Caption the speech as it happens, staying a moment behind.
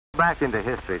back into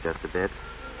history just a bit.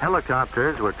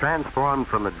 Helicopters were transformed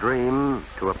from a dream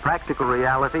to a practical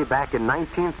reality back in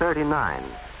 1939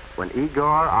 when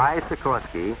Igor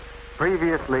Sikorsky,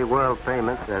 previously world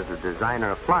famous as a designer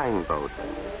of flying boats,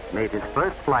 made his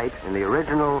first flight in the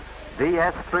original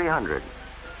VS-300.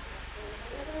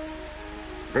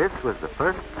 This was the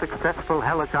first successful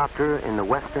helicopter in the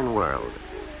Western world.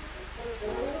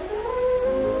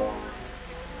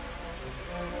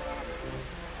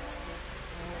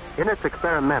 In its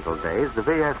experimental days, the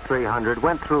VS-300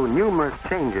 went through numerous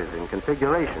changes in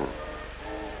configuration.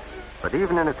 But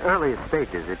even in its earliest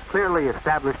stages, it clearly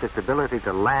established its ability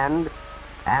to land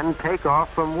and take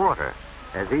off from water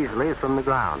as easily as from the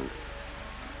ground,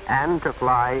 and to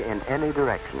fly in any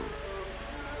direction.